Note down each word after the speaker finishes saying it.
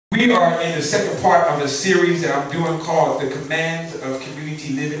We are in the second part of a series that I'm doing called The Commands of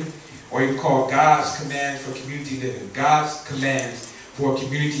Community Living, or even called God's Commands for Community Living. God's Commands for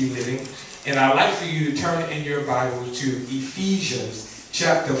Community Living. And I'd like for you to turn in your Bible to Ephesians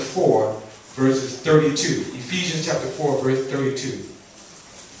chapter 4, verses 32. Ephesians chapter 4, verse 32.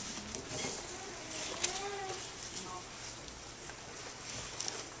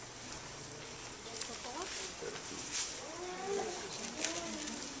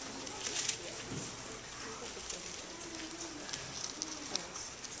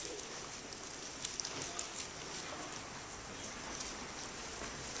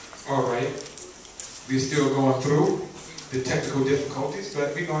 All right, we're still going through the technical difficulties,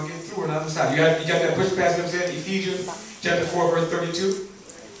 but we're going to get through on the other side. You got that push past what I'm saying? Ephesians chapter 4, verse 32?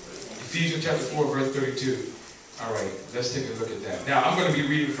 Ephesians chapter 4, verse 32. All right, let's take a look at that. Now, I'm going to be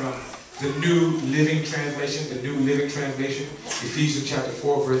reading from the New Living Translation, Ephesians chapter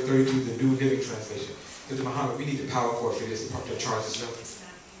 4, verse 32, the New Living Translation. Mr. Muhammad, we need the power cord for this to charge this up.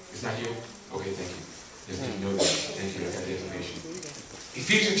 It's not here? Okay, thank you. Just didn't know that. Thank you, I got the information.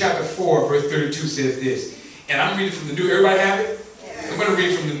 Ephesians chapter 4, verse 32 says this, and I'm reading from the New, everybody have it? I'm going to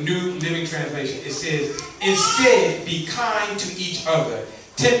read from the New Living Translation. It says, instead, be kind to each other,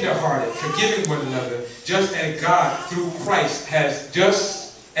 tender-hearted, forgiving one another, just as God through Christ has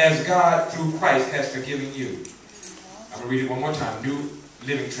forgiven you. I'm going to read it one more time. New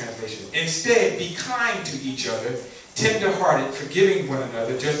Living Translation. Instead, be kind to each other, tender-hearted, forgiving one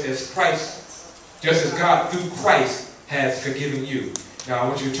another, just as God through Christ has forgiven you. Now I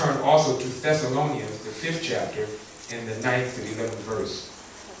want you to turn also to Thessalonians, the 5th chapter, and the 9th to the 11th verse.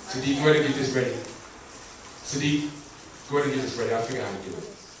 Sadiq, go ahead and get this ready. Sadiq, go ahead and get this ready. I'll figure out how to do it.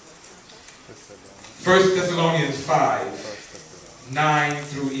 1 Thessalonians 5, 9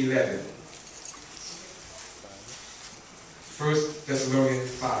 through 11. 1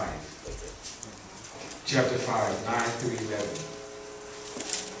 Thessalonians 5, chapter 5, 9 through 11.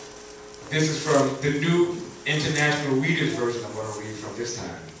 This is from the New International Reader's Version I'm going to read from this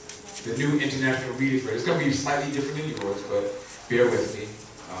time. The New International Reader's Version. It's going to be slightly different than yours, but bear with me.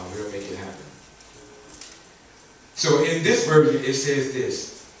 We'll make it happen. So in this version, it says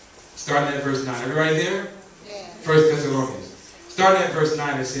this. Starting at verse 9. Everybody there? Yeah. 1 Thessalonians. Starting at verse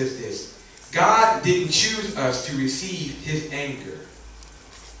 9, it says this. God didn't choose us to receive his anger.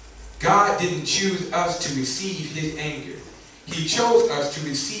 God didn't choose us to receive his anger. He chose us to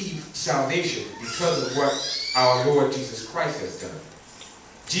receive salvation because of what our Lord Jesus Christ has done.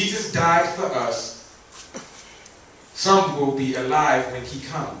 Jesus died for us. Some will be alive when he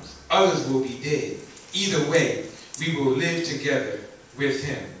comes. Others will be dead. Either way, we will live together with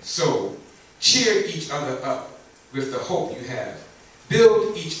him. So, cheer each other up with the hope you have.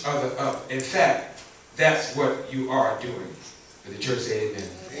 Build each other up. In fact, that's what you are doing. Let the church say amen.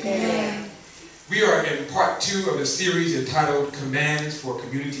 Amen. We are in part 2 of a series entitled Commands for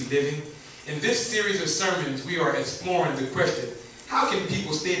Community Living. In this series of sermons, we are exploring the question, how can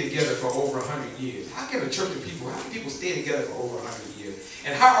people stay together for over 100 years? How can a church of people, how can people stay together for over 100 years?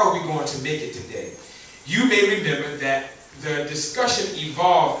 And how are we going to make it today? You may remember that the discussion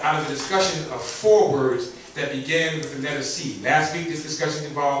evolved out of the discussion of 4 words that began with the letter C. Last week, this discussion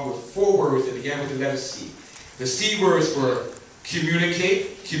involved with 4 words that began with the letter C. The C words were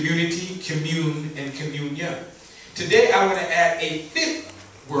communicate, community, commune, and communion. Today I want to add a 5th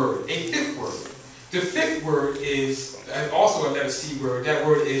word. The 5th word is also a letter C word. That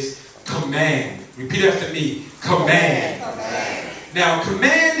word is command. Repeat after me. Command. Command. Now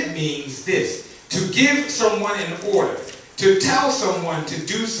command means this. To give someone an order. To tell someone to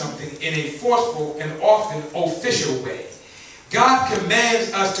do something in a forceful and often official way. God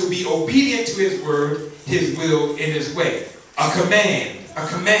commands us to be obedient to his word, his will, and his way. A command. A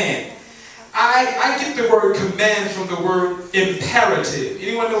command. I get the word command from the word imperative.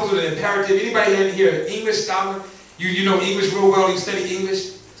 Anyone knows what an imperative? Anybody in here, English scholar? You know English real well, you study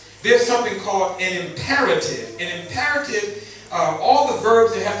English? There's something called an imperative. An imperative, all the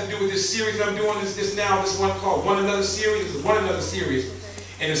verbs that have to do with this series I'm doing, this one called One Another Series, is One Another Series.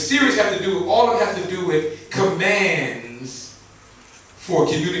 And the series have to do with, all of them have to do with commands for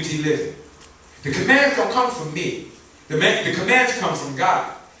community living. The commands don't come from me. The commands come from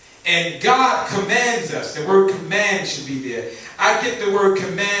God. And God commands us. The word command should be there. I get the word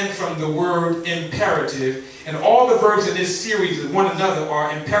command from the word imperative. And all the verbs in this series of one another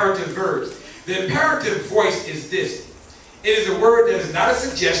are imperative verbs. The imperative voice is this. It is a word that is not a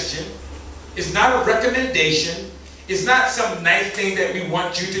suggestion. It's not a recommendation. It's not some nice thing that we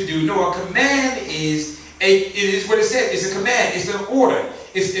want you to do. No, a command is what it says. It's a command. It's an order.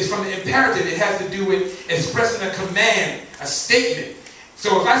 It's from the imperative. It has to do with expressing a command, a statement.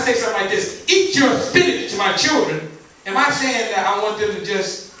 So if I say something like this, eat your spinach to my children, am I saying that I want them to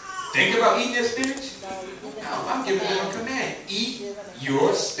just think about eating their spinach? No, I'm giving them a command. Eat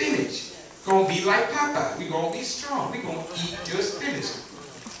your spinach. Gonna be like Popeye. We're gonna be strong. We're gonna eat your spinach.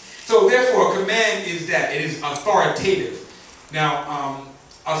 So therefore, command is that. It is authoritative. Now,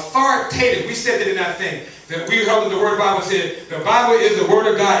 authoritative, we said that in that thing. That we held in the Word Bible said, the Bible is the Word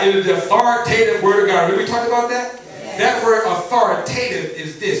of God. It is the authoritative Word of God. Did we talk about that? Yes. That word authoritative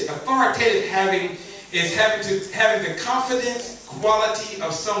is this. Authoritative having the confidence, quality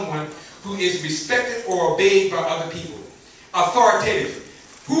of someone who is respected or obeyed by other people. Authoritative.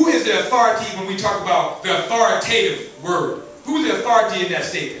 Who is the authority when we talk about the authoritative word? Who is the authority in that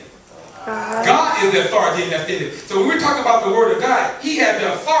statement? God is the authority in that statement. So when we're talking about the Word of God, He has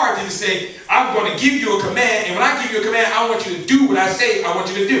the authority to say, I'm going to give you a command, and when I give you a command, I want you to do what I say I want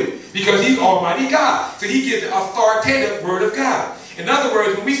you to do. Because He's Almighty God. So He gives the authoritative Word of God. In other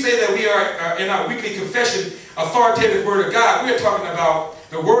words, when we say that we are, in our weekly confession, authoritative Word of God, we're talking about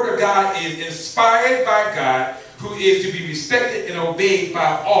the Word of God is inspired by God, who is to be respected and obeyed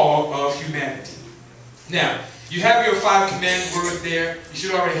by all of humanity. Now, you have your 5 command words there. You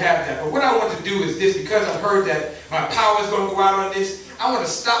should already have that. But what I want to do is this, because I've heard that my power is going to go out on this, I want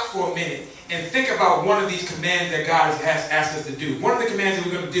to stop for a minute and think about one of these commands that God has asked us to do. One of the commands that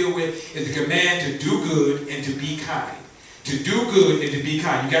we're going to deal with is the command to do good and to be kind. To do good and to be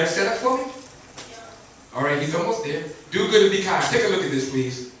kind. You got it set up for me? All right, he's almost there. Do good and be kind. Take a look at this,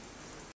 please.